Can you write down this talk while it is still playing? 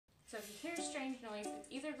So if you hear a strange noise, it's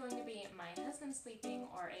either going to be my husband sleeping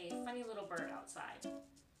or a funny little bird outside.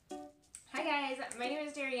 Hi guys, my name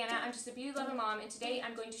is Dariana. I'm just a beauty loving mom, and today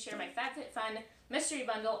I'm going to share my FabFitFun mystery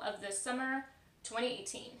bundle of the summer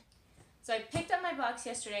 2018. So I picked up my box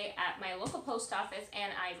yesterday at my local post office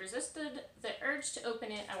and I resisted the urge to open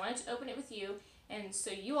it. I wanted to open it with you, and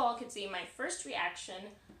so you all could see my first reaction.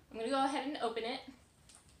 I'm going to go ahead and open it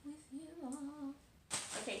with you all.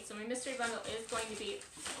 Okay, so my mystery bundle is going to be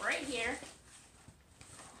right here.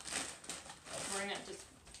 We're going to just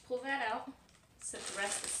pull that out, set the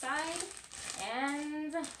rest aside,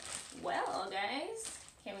 and well guys,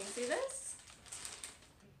 can we see this?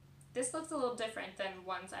 This looks a little different than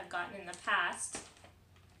ones I've gotten in the past,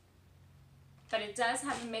 but it does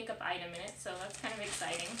have a makeup item in it, so that's kind of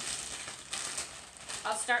exciting.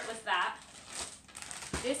 I'll start with that.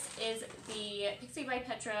 This is the Pixie by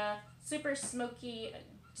Petra Super Smoky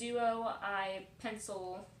Duo Eye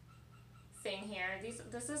Pencil thing here.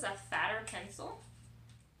 This is a fatter pencil.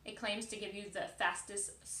 It claims to give you the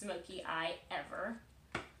fastest smoky eye ever.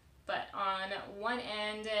 But on one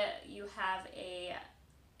end you have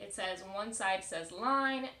it says one side says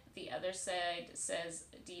line, the other side says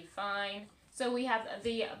define. So we have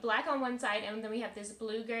the black on one side and then we have this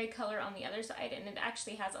blue-gray color on the other side, and it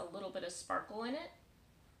actually has a little bit of sparkle in it.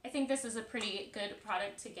 I think this is a pretty good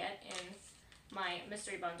product to get in my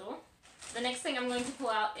mystery bundle. The next thing I'm going to pull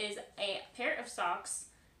out is a pair of socks.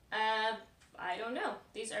 I don't know.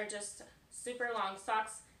 These are just super long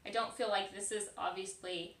socks. I don't feel like this is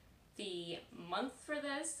obviously the month for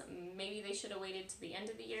this. Maybe they should have waited to the end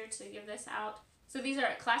of the year to give this out. So these are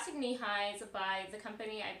classic knee highs by the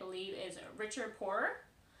company I believe is Richer Poorer.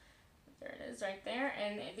 There it is right there.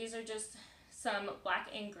 And these are just some black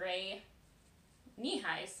and gray knee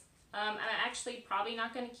highs. I'm actually probably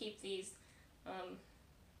not going to keep these.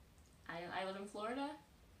 I live in Florida.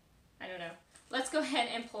 I don't know. Let's go ahead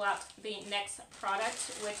and pull out the next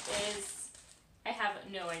product, which is, I have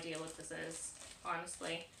no idea what this is,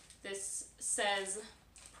 honestly. This says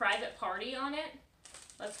private party on it.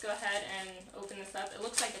 Let's go ahead and open this up. It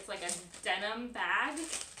looks like it's like a denim bag.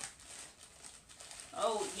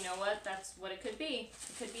 Oh, you know what? That's what it could be.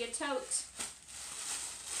 It could be a tote.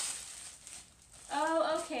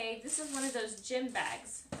 Oh, okay. This is one of those gym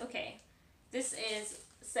bags. Okay. This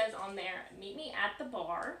says on there, meet me at the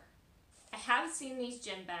bar. I have seen these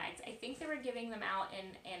gym bags. I think they were giving them out in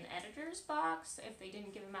an editor's box, if they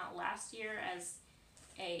didn't give them out last year as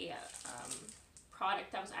a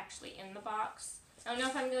product that was actually in the box. I don't know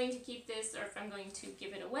if I'm going to keep this or if I'm going to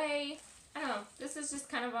give it away. I don't know. This is just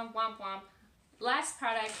kind of a womp womp. Last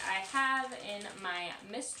product I have in my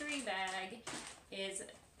mystery bag is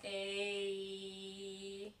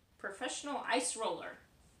a professional ice roller.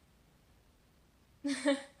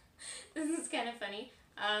 This is kind of funny.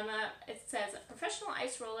 It says professional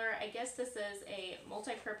ice roller. I guess this is a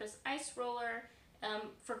multi-purpose ice roller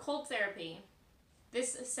for cold therapy.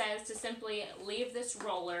 This says to simply leave this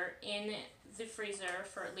roller in the freezer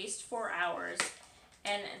for at least 4 hours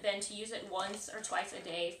and then to use it once or twice a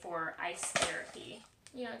day for ice therapy.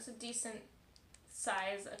 You know, it's a decent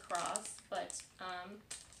size across, but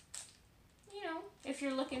you know, if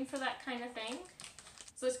you're looking for that kind of thing.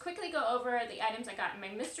 So let's quickly go over the items I got in my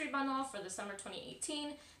mystery bundle for the summer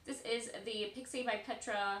 2018. This is the Pixie by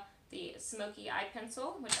Petra, the Smoky Eye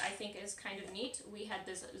Pencil, which I think is kind of neat. We had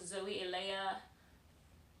this Zoe Alea,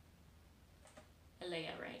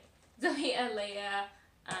 right? Zoe Alea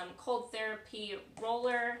cold therapy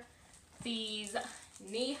roller, these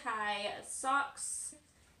knee-high socks,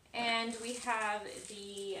 and we have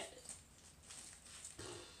the,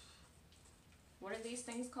 what are these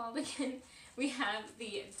things called again? We have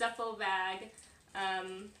the duffel bag,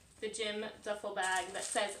 the gym duffel bag that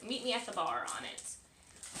says meet me at the bar on it.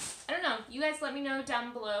 I don't know. You guys let me know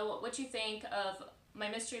down below what you think of my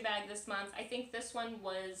mystery bag this month. I think this one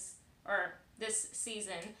was, or this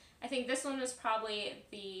season, I think this one was probably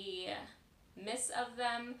the miss of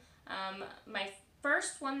them. My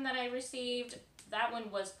first one that I received, that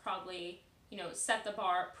one was probably, you know, set the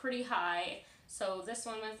bar pretty high. So this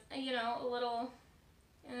one was, you know, a little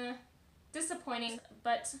disappointing,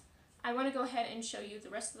 but I want to go ahead and show you the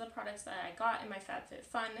rest of the products that I got in my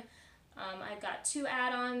FabFitFun. I got 2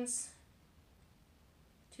 add-ons,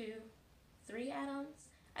 3 add-ons?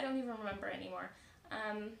 I don't even remember anymore.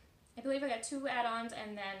 I believe I got 2 add-ons,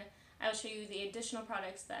 and then I'll show you the additional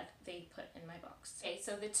products that they put in my box. Okay,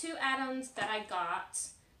 so the 2 add-ons that I got,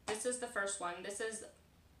 this is the first one. This is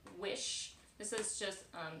Wish. This is just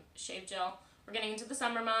shave gel. We're getting into the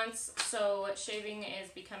summer months, so shaving is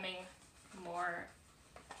becoming more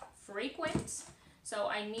frequent. So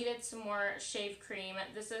I needed some more shave cream.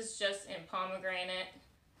 This is just in pomegranate.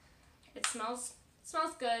 It smells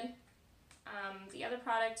good. The other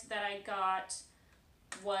product that I got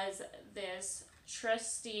was this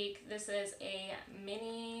Trustique. This is a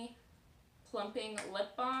mini plumping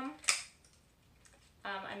lip balm.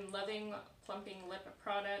 I'm loving plumping lip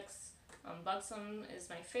products. Buxom is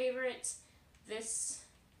my favorite. This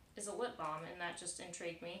is a lip balm, and that just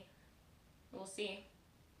intrigued me. We'll see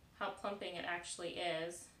how plumping it actually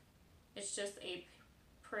is. It's just a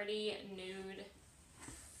pretty nude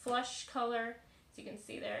flush color. As you can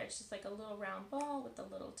see there, it's just like a little round ball with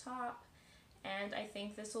a little top. And I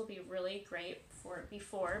think this will be really great for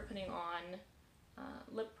before putting on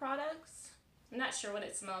lip products. I'm not sure what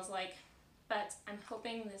it smells like, but I'm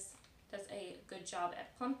hoping this does a good job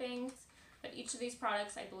at plumping. But each of these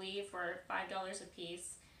products, I believe, were $5 a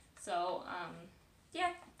piece. So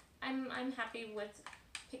yeah, I'm happy with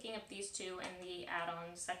picking up these two in the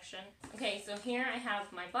add-on section. Okay, so here I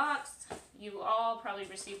have my box. You all probably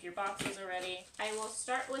received your boxes already. I will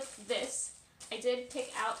start with this. I did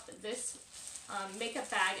pick out this makeup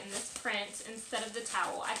bag in this print instead of the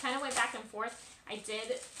towel. I kind of went back and forth. I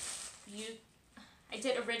did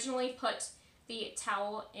originally put the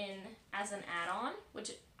towel in as an add-on,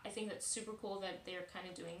 which I think that's super cool that they're kind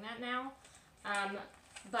of doing that now.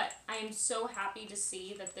 But I am so happy to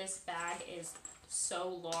see that this bag is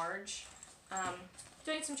so large.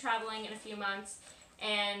 Doing some traveling in a few months,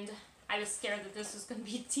 and I was scared that this was going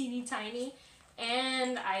to be teeny tiny.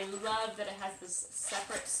 And I love that it has this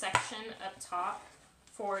separate section up top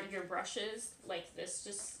for your brushes. Like, this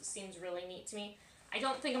just seems really neat to me. I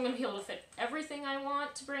don't think I'm going to be able to fit everything I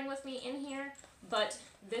want to bring with me in here, but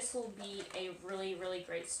this will be a really, really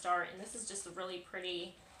great start. And this is just really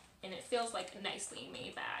pretty, and it feels like a nicely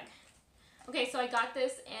made bag. Okay, so I got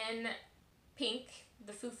this in pink,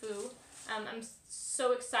 the Foo-Foo. I'm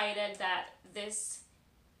so excited that this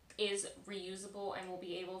is reusable and we'll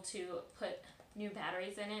be able to put new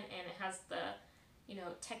batteries in it, and it has the, you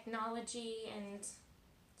know, technology and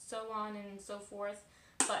so on and so forth.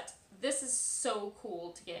 But this is so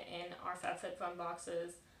cool to get in our FabFitFun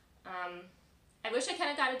boxes. I wish I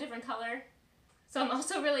kind of got a different color. So I'm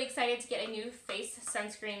also really excited to get a new face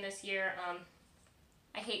sunscreen this year.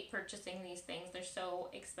 I hate purchasing these things. They're so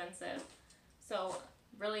expensive. So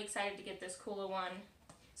really excited to get this cooler one.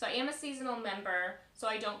 So I am a seasonal member, so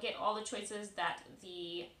I don't get all the choices that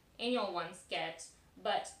the annual ones get,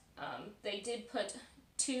 but they did put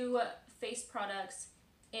 2 face products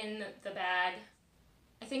in the bag.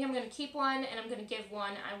 I think I'm going to keep one and I'm going to give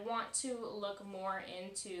one. I want to look more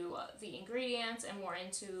into the ingredients and more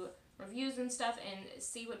into reviews and stuff and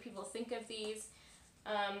see what people think of these.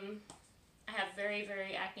 I have very,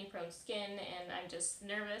 very acne prone skin and I'm just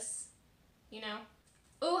nervous, you know.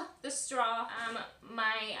 Ooh, the straw.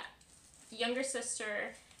 My younger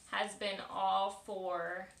sister has been all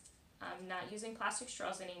for not using plastic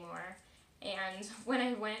straws anymore, and when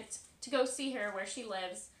I went to go see her where she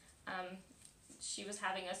lives, she was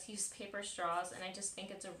having us use paper straws, and I just think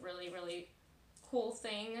it's a really, really cool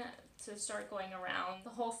thing to start going around. The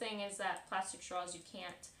whole thing is that plastic straws, you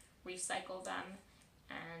can't recycle them,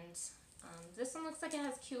 and this one looks like it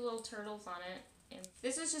has cute little turtles on it. And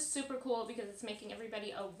this is just super cool because it's making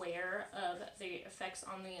everybody aware of the effects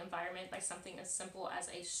on the environment by something as simple as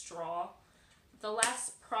a straw. The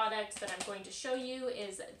last product that I'm going to show you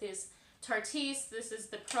is this Tarte's. This is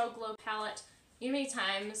the Pro Glow palette. You know how many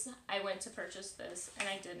times I went to purchase this and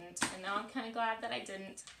I didn't, and now I'm kind of glad that I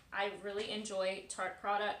didn't. I really enjoy Tarte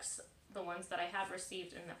products, the ones that I have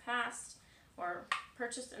received in the past or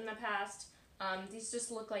purchased in the past. These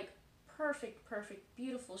just look like perfect,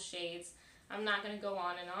 beautiful shades. I'm not going to go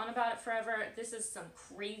on and on about it forever. This is some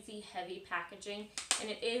crazy heavy packaging, and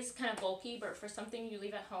it is kind of bulky, but for something you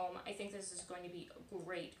leave at home, I think this is going to be a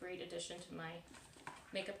great addition to my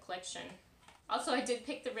makeup collection. Also, I did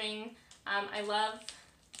pick the ring. I love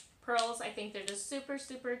pearls. I think they're just super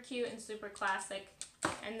cute and super classic.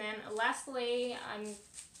 And then lastly, I'm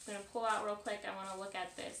going to pull out real quick. I want to look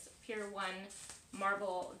at this Pure One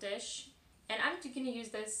marble dish. And I'm going to use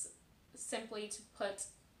this simply to put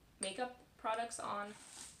makeup products on.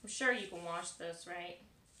 I'm sure you can wash this, right?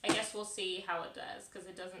 I guess we'll see how it does because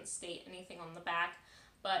it doesn't state anything on the back.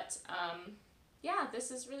 But yeah, this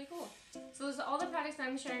is really cool. So those are all the products that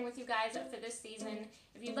I'm sharing with you guys for this season.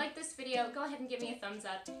 If you like this video, go ahead and give me a thumbs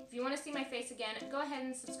up. If you want to see my face again, go ahead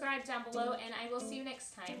and subscribe down below, and I will see you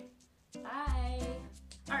next time. Bye!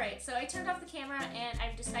 Alright, so I turned off the camera and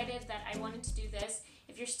I've decided that I wanted to do this.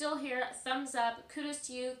 If you're still here, thumbs up. Kudos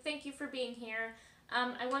to you. Thank you for being here.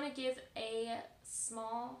 I want to give a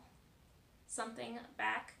small something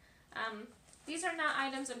back. these are not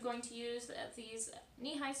items I'm going to use. These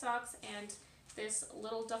knee-high socks and this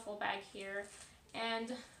little duffel bag here,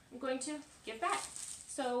 and I'm going to give back.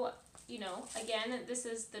 So, you know, again, this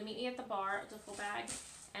is the Meet Me at the Bar duffel bag,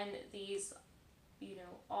 and these, you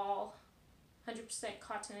know, all 100%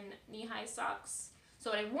 cotton knee-high socks. So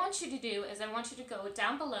what I want you to do is I want you to go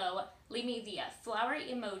down below, leave me the flowery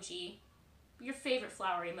emoji, your favorite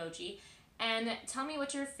flower emoji, and tell me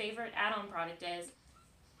what your favorite add-on product is.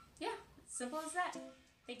 Yeah, simple as that.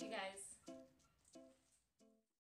 Thank you guys.